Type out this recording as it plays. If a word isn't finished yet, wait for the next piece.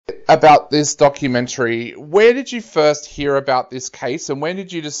about this documentary. Where did you first hear about this case, and when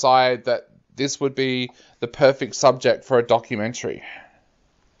did you decide that this would be the perfect subject for a documentary?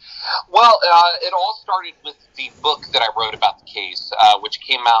 Well, it all started with the book that I wrote about the case, which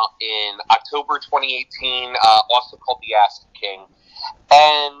came out in October 2018, also called The Acid King.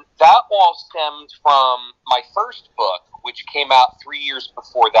 And that all stemmed from my first book, which came out 3 years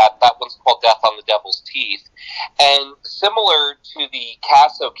before that. That one's called Death on the Devil's Teeth. And similar to the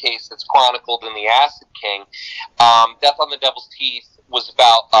Casso case that's chronicled in The Acid King, Death on the Devil's Teeth was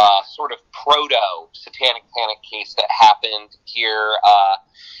about a sort of proto-satanic panic case that happened here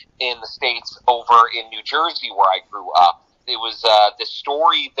in the States over in New Jersey, where I grew up. It was this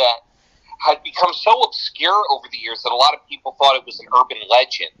story that had become so obscure over the years that a lot of people thought it was an urban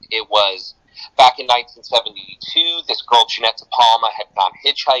legend. It was back in 1972, this girl, Jeanette De Palma, had gone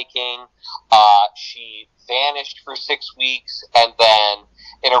hitchhiking. She vanished for 6 weeks, and then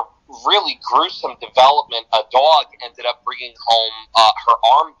in a really gruesome development, a dog ended up bringing home her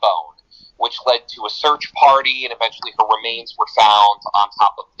arm bone, which led to a search party, and eventually her remains were found on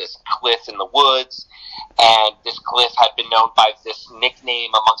top of this cliff in the woods. And this cliff had been known by this nickname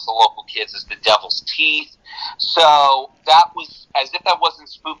amongst the local kids as the Devil's Teeth. So that was, as if that wasn't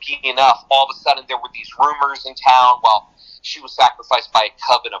spooky enough, all of a sudden there were these rumors in town, well, she was sacrificed by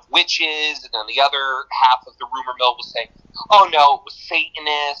a coven of witches, and then the other half of the rumor mill was saying, oh no, it was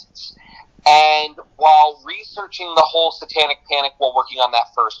Satanists. And while researching the whole satanic panic while working on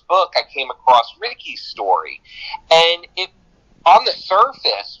that first book, I came across Ricky's story. And it, on the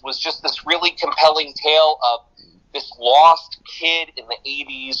surface, was just this really compelling tale of this lost kid in the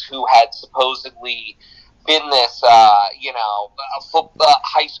 80s who had supposedly been this,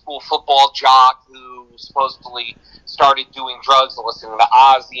 high school football jock who supposedly started doing drugs and listening to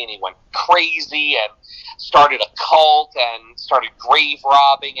Ozzy, and he went crazy and started a cult and started grave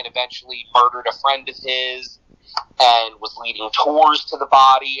robbing and eventually murdered a friend of his and was leading tours to the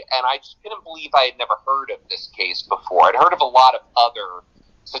body. And I just couldn't believe I had never heard of this case before. I'd heard of a lot of other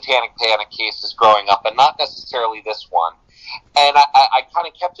satanic panic cases growing up, but not necessarily this one. And I kind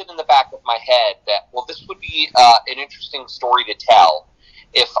of kept it in the back of my head that, well, this would be an interesting story to tell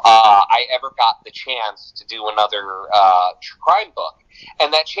if I ever got the chance to do another true crime book.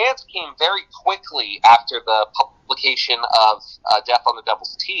 And that chance came very quickly after the publication of Death on the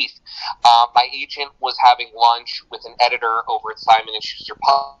Devil's Teeth. My agent was having lunch with an editor over at Simon & Schuster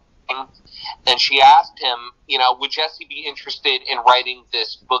Publishing, and she asked him, would Jesse be interested in writing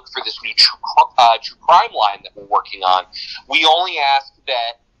this book for this new true crime line that we're working on? We only ask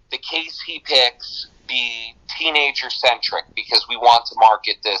that the case he picks be teenager-centric because we want to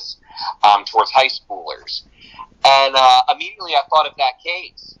market this towards high schoolers. And immediately I thought of that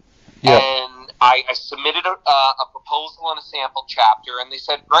case. Yeah. And I submitted a proposal and a sample chapter, and they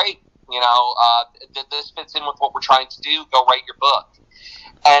said, great, this fits in with what we're trying to do, go write your book.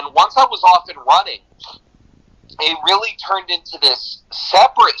 And once I was off and running, it really turned into this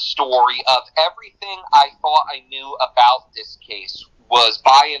separate story of everything I thought I knew about this case was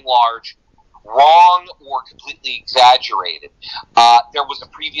by and large wrong or completely exaggerated. There was a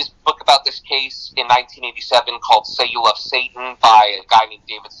previous book about this case in 1987 called Say You Love Satan by a guy named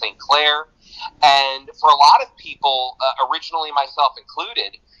David St. Clair. And for a lot of people, originally myself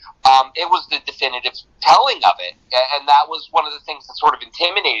included, it was the definitive telling of it. And that was one of the things that sort of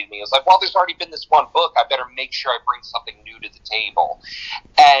intimidated me. It was like, well, there's already been this one book. I better make sure I bring something new to the table.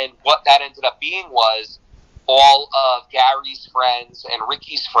 And what that ended up being was all of Gary's friends and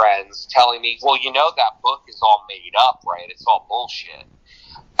Ricky's friends telling me, well, that book is all made up, right? It's all bullshit.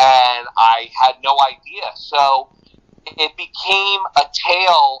 And I had no idea. So it became a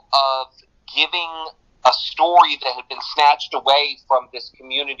tale of giving a story that had been snatched away from this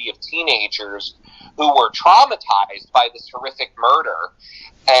community of teenagers who were traumatized by this horrific murder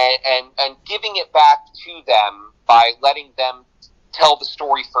and giving it back to them by letting them tell the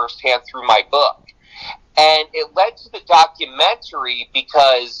story firsthand through my book. And it led to the documentary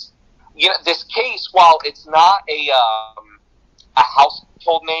because, this case, while it's not a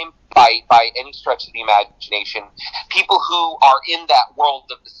household name by any stretch of the imagination, people who are in that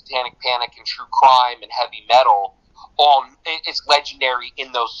world of the satanic panic and true crime and heavy metal, it's legendary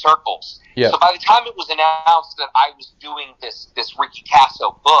in those circles. Yeah. So by the time it was announced that I was doing this Ricky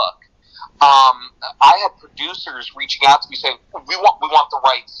Casso book, I had producers reaching out to me saying, we want the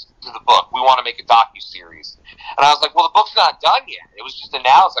rights to the book. We want to make a docuseries. And I was like, well, the book's not done yet. It was just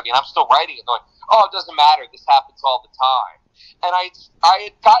announced. I mean, I'm still writing it. They're like, oh, it doesn't matter. This happens all the time. And I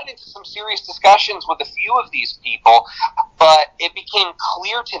had gotten into some serious discussions with a few of these people, but it became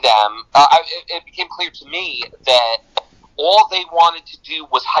clear to them, it became clear to me that all they wanted to do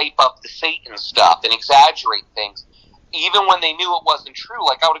was hype up the Satan stuff and exaggerate things, even when they knew it wasn't true.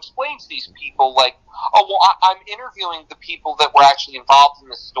 Like, I would explain to these people, like, oh, well, I'm interviewing the people that were actually involved in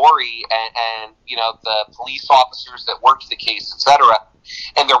the story and you know, the police officers that worked the case, etc.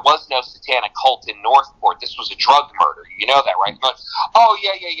 And there was no satanic cult in Northport. This was a drug murder. You know that, right? But, oh,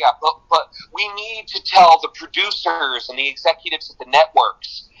 yeah. But we need to tell the producers and the executives at the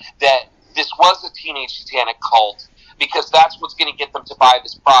networks that this was a teenage satanic cult, because that's what's going to get them to buy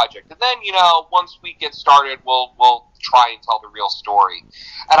this project. And then, you know, once we get started, we'll try and tell the real story.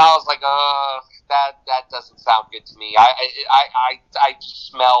 And I was like, that doesn't sound good to me. I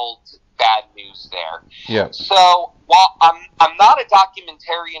smelled bad news there. Yeah. So while I'm not a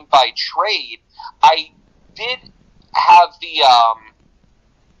documentarian by trade, I did have the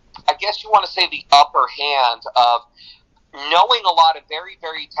I guess you want to say the upper hand of knowing a lot of very,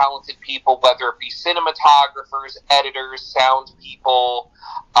 very talented people, whether it be cinematographers, editors, sound people,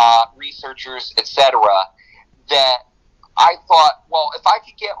 researchers, etc., that I thought, well, if I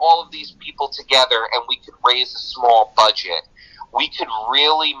could get all of these people together and we could raise a small budget, we could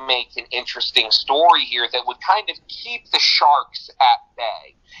really make an interesting story here that would kind of keep the sharks at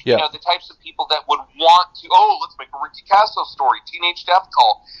bay. Yeah. You know, the types of people that would want to, oh, let's make a Ricky Casso story, Teenage Death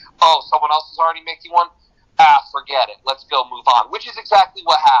Cult. Oh, someone else is already making one? Forget it. Let's go move on. Which is exactly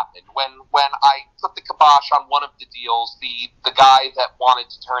what happened. When I put the kibosh on one of the deals, the guy that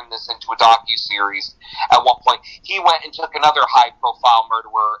wanted to turn this into a docuseries, at one point, he went and took another high-profile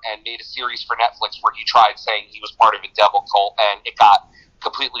murderer and made a series for Netflix where he tried saying he was part of a devil cult, and it got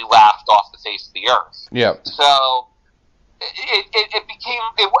completely laughed off the face of the earth. Yeah. So it became,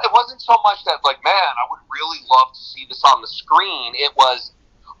 it wasn't so much that, like, man, I would really love to see this on the screen. It was,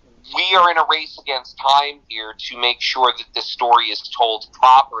 we are in a race against time here to make sure that this story is told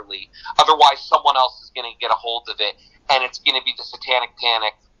properly. Otherwise, someone else is going to get a hold of it, and it's going to be the Satanic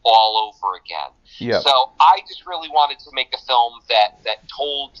Panic all over again. Yep. So I just really wanted to make a film that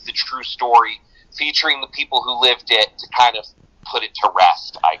told the true story, featuring the people who lived it, to kind of put it to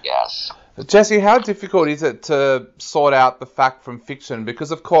rest, I guess. Jesse, how difficult is it to sort out the fact from fiction?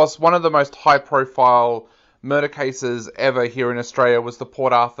 Because, of course, one of the most high-profile murder cases ever here in Australia was the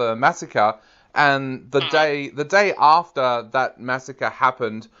Port Arthur massacre, and the day after that massacre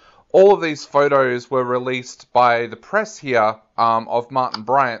happened, all of these photos were released by the press here of Martin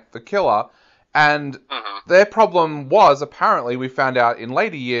Bryant, the killer, and their problem was, apparently, we found out in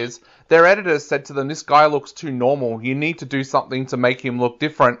later years, their editors said to them, this guy looks too normal, you need to do something to make him look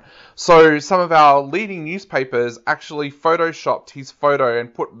different. So some of our leading newspapers actually photoshopped his photo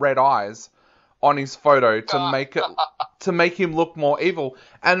and put red eyes on his photo to make him look more evil.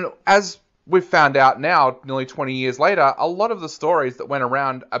 And as we've found out now, nearly 20 years later, a lot of the stories that went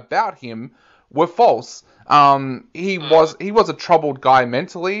around about him were false. He was a troubled guy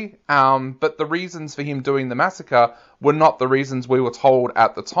mentally, but the reasons for him doing the massacre were not the reasons we were told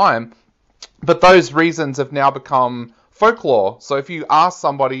at the time. But those reasons have now become folklore. So if you ask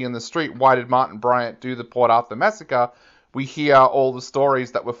somebody in the street, why did Martin Bryant do the Port Arthur massacre, we hear all the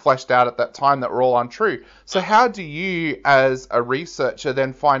stories that were fleshed out at that time that were all untrue. So how do you, as a researcher,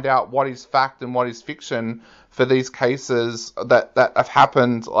 then find out what is fact and what is fiction for these cases that have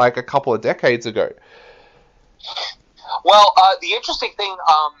happened like a couple of decades ago? Well, the interesting thing,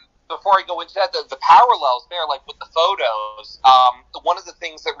 before I go into that, the parallels there, like with the photos, one of the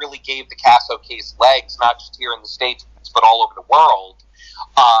things that really gave the Casso case legs, not just here in the States, but all over the world,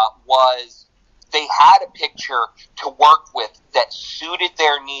 was they had a picture to work with that suited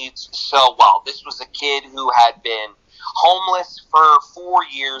their needs so well. This was a kid who had been homeless for 4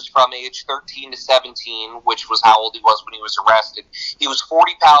 years from age 13 to 17, which was how old he was when he was arrested. He was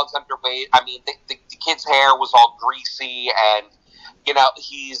 40 pounds underweight. I mean, the kid's hair was all greasy, and, you know,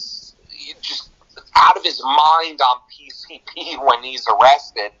 he's just out of his mind on PCP when he's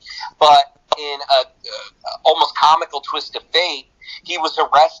arrested. But in a almost comical twist of fate, he was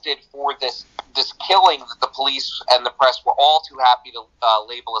arrested for this killing that the police and the press were all too happy to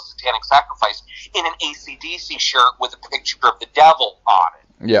label a satanic sacrifice, in an AC/DC shirt with a picture of the devil on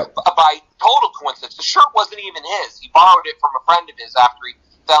it. Yeah. By total coincidence, the shirt wasn't even his. He borrowed it from a friend of his after he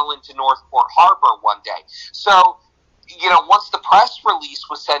fell into Northport Harbor one day. So, you know, once the press release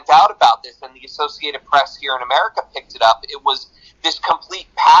was sent out about this and the Associated Press here in America picked it up, it was this complete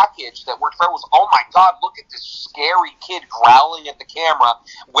package that worked for it. Was, oh my God, look at this scary kid growling at the camera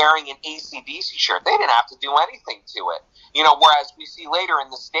wearing an AC/DC shirt. They didn't have to do anything to it. You know, whereas we see later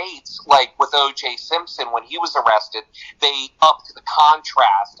in the States, like with O.J. Simpson, when he was arrested, they upped the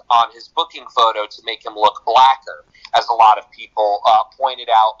contrast on his booking photo to make him look blacker, as a lot of people pointed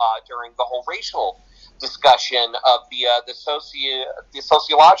out during the whole racial discussion of the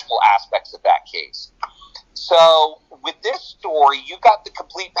sociological aspects of that case. So with this story, you got the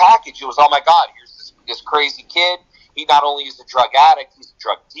complete package. It was, oh my God, here's this crazy kid. He not only is a drug addict, he's a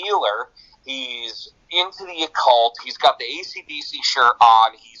drug dealer. He's into the occult. He's got the AC/DC shirt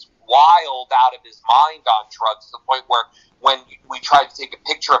on. He's wild out of his mind on drugs to the point where when we tried to take a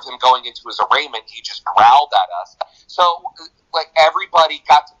picture of him going into his arraignment, he just growled at us. So, like, everybody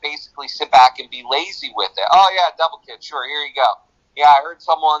got to basically sit back and be lazy with it. Oh, yeah, Devil Kid, sure, here you go. Yeah, I heard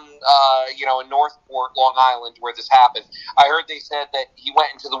someone, in Northport, Long Island, where this happened, I heard they said that he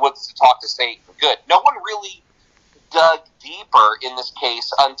went into the woods to talk to Satan. Good. No one really dug deeper in this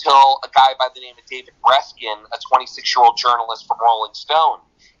case until a guy by the name of David Breskin, a 26-year-old journalist from Rolling Stone,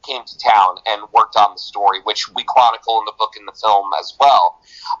 came to town and worked on the story, which we chronicle in the book and the film as well.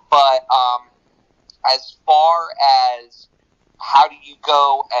 But as far as how do you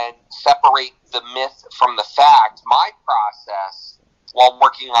go and separate the myth from the fact, my process while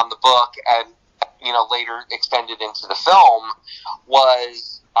working on the book and later extended into the film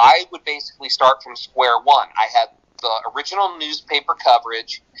was I would basically start from square one. I had the original newspaper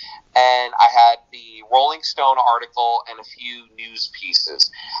coverage, and I had the Rolling Stone article and a few news pieces.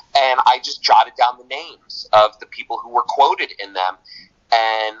 And I just jotted down the names of the people who were quoted in them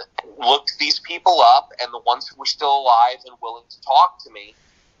and looked these people up, and the ones who were still alive and willing to talk to me,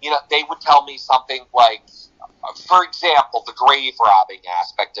 they would tell me something like, for example, the grave robbing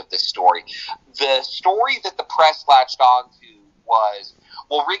aspect of this story. The story that the press latched onto was,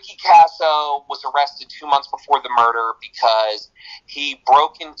 well, Ricky Casso was arrested 2 months before the murder because he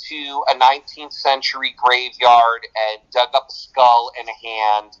broke into a 19th century graveyard and dug up a skull and a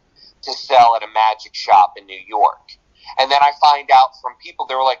hand to sell at a magic shop in New York. And then I find out from people,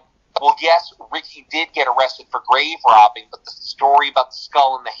 they were like, well, yes, Ricky did get arrested for grave robbing, but the story about the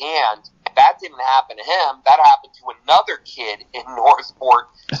skull in the hand, that didn't happen to him. That happened to another kid in Northport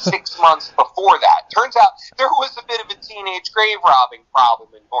 6 months before that. Turns out there was a bit of a teenage grave robbing problem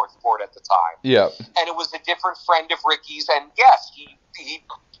in Northport at the time. Yeah. And it was a different friend of Ricky's, and yes, he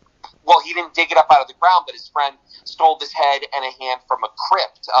didn't dig it up out of the ground, but his friend stole his head and a hand from a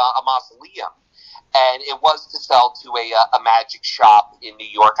crypt, a mausoleum. And it was to sell to a magic shop in New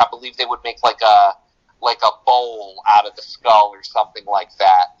York. I believe they would make like a bowl out of the skull or something like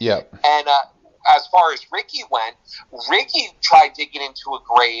that. Yeah. And as far as Ricky went, Ricky tried digging into a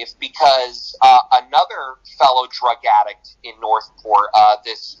grave because another fellow drug addict in Northport,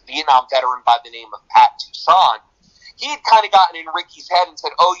 this Vietnam veteran by the name of Pat Toussaint, he had kind of gotten in Ricky's head and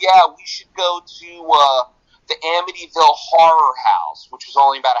said, oh yeah, we should go to the Amityville Horror House, which was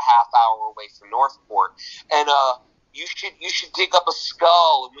only about a half hour away from Northport, and you should dig up a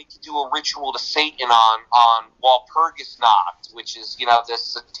skull, and we could do a ritual to Satan on Walpurgisnacht, which is this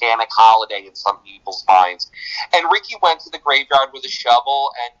satanic holiday in some people's minds. And Ricky went to the graveyard with a shovel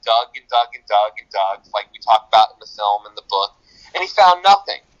and dug and dug and dug and dug, like we talked about in the film and the book, and he found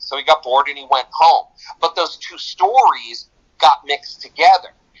nothing. So he got bored and he went home. But those two stories got mixed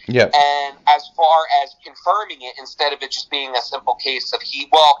together. Yeah. And as far as confirming it, instead of it just being a simple case of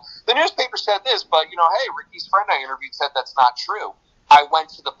the newspaper said this, but, hey, Ricky's friend I interviewed said that's not true. I went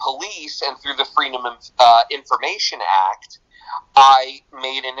to the police, and through the Freedom of Information Act, I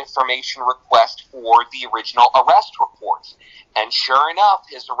made an information request for the original arrest reports. And sure enough,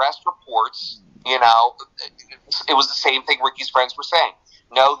 his arrest reports, it was the same thing Ricky's friends were saying.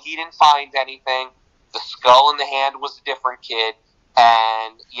 No, he didn't find anything. The skull in the hand was a different kid.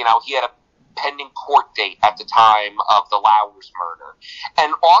 And, he had a pending court date at the time of the Lowers murder.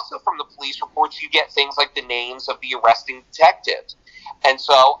 And also from the police reports, you get things like the names of the arresting detectives. And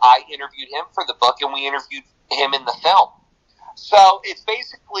so I interviewed him for the book, and we interviewed him in the film. So it's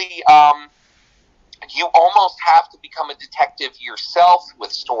basically, you almost have to become a detective yourself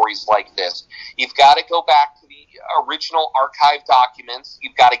with stories like this. You've got to go back to the original archive documents.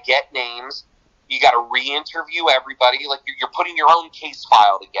 You've got to get names. You got to re-interview everybody, like you're putting your own case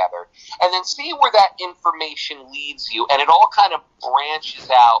file together, and then see where that information leads you. And it all kind of branches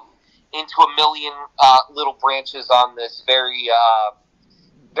out into a million little branches on this very,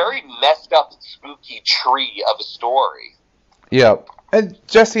 very messed up, spooky tree of a story. Yeah. And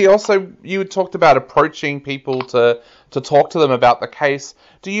Jesse, also, you talked about approaching people to talk to them about the case.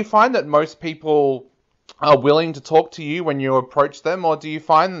 Do you find that most people are willing to talk to you when you approach them, or do you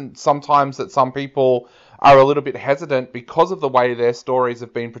find sometimes that some people are a little bit hesitant because of the way their stories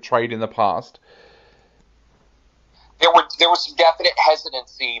have been portrayed in the past? There was some definite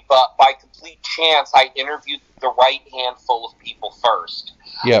hesitancy, but by complete chance, I interviewed the right handful of people first.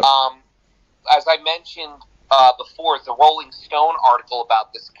 Yeah. As I mentioned before, the Rolling Stone article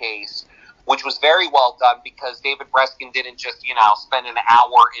about this case which was very well done because David Breskin didn't just, spend an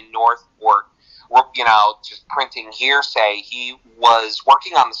hour in Northport, just printing hearsay. He was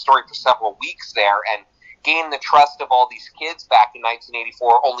working on the story for several weeks there and gained the trust of all these kids back in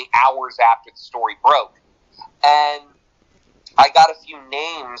 1984, only hours after the story broke. And I got a few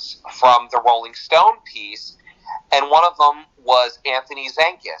names from the Rolling Stone piece, and one of them was Anthony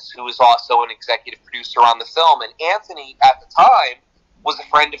Zenkis, who was also an executive producer on the film. And Anthony, at the time, was a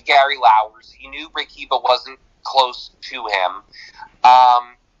friend of Gary Lauer's. He knew Rick Heba wasn't close to him.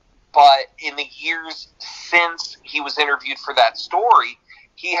 But in the years since he was interviewed for that story,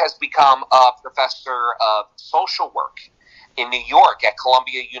 he has become a professor of social work in New York at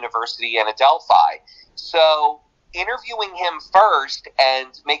Columbia University and Adelphi. So interviewing him first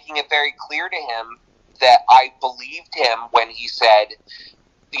and making it very clear to him that I believed him when he said,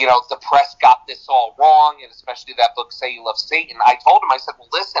 the press got this all wrong, and especially that book, Say You Love Satan. I told him, I said, well,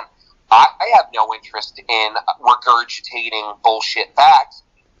 listen, I have no interest in regurgitating bullshit facts.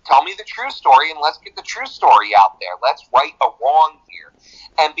 Tell me the true story, and let's get the true story out there. Let's right a wrong here.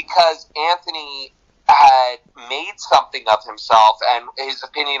 And because Anthony had made something of himself, and his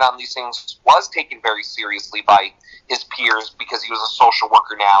opinion on these things was taken very seriously by his peers because he was a social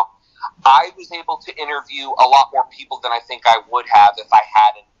worker now, I was able to interview a lot more people than I think I would have if I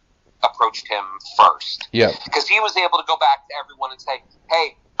hadn't approached him first. Yeah. Because he was able to go back to everyone and say,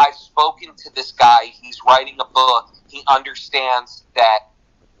 hey, I've spoken to this guy. He's writing a book. He understands that,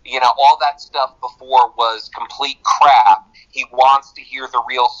 all that stuff before was complete crap. He wants to hear the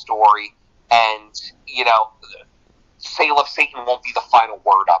real story. And, Say You Love Satan won't be the final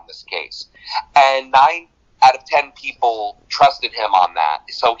word on this case. And 9 out of 10 people trusted him on that.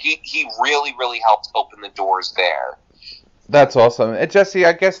 So he really, really helped open the doors there. That's awesome. Jesse,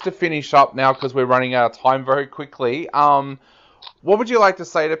 I guess to finish up now, because we're running out of time very quickly, what would you like to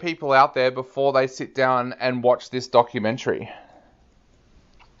say to people out there before they sit down and watch this documentary?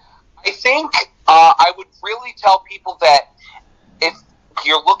 I think I would really tell people that if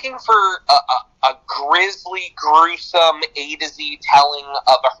you're looking for a grisly, gruesome A to Z telling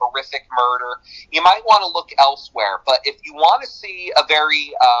of a horrific murder, you might want to look elsewhere. But if you want to see a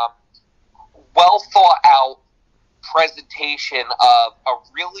very well thought out presentation of a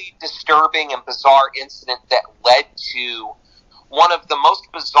really disturbing and bizarre incident that led to one of the most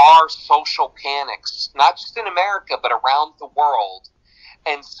bizarre social panics, not just in America, but around the world,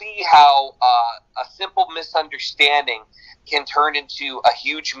 and see how a simple misunderstanding can turn into a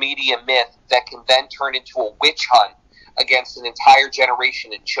huge media myth that can then turn into a witch hunt against an entire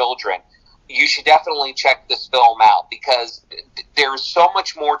generation of children, you should definitely check this film out, because there's so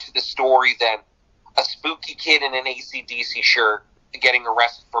much more to the story than a spooky kid in an AC/DC shirt getting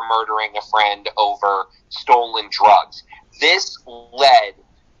arrested for murdering a friend over stolen drugs. This led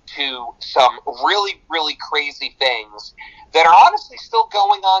to some really, really crazy things that are honestly still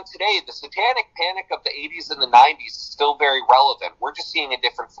going on today. The satanic panic of the 80s and the 90s is still very relevant. We're just seeing a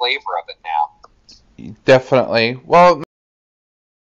different flavor of it now. Definitely. Well,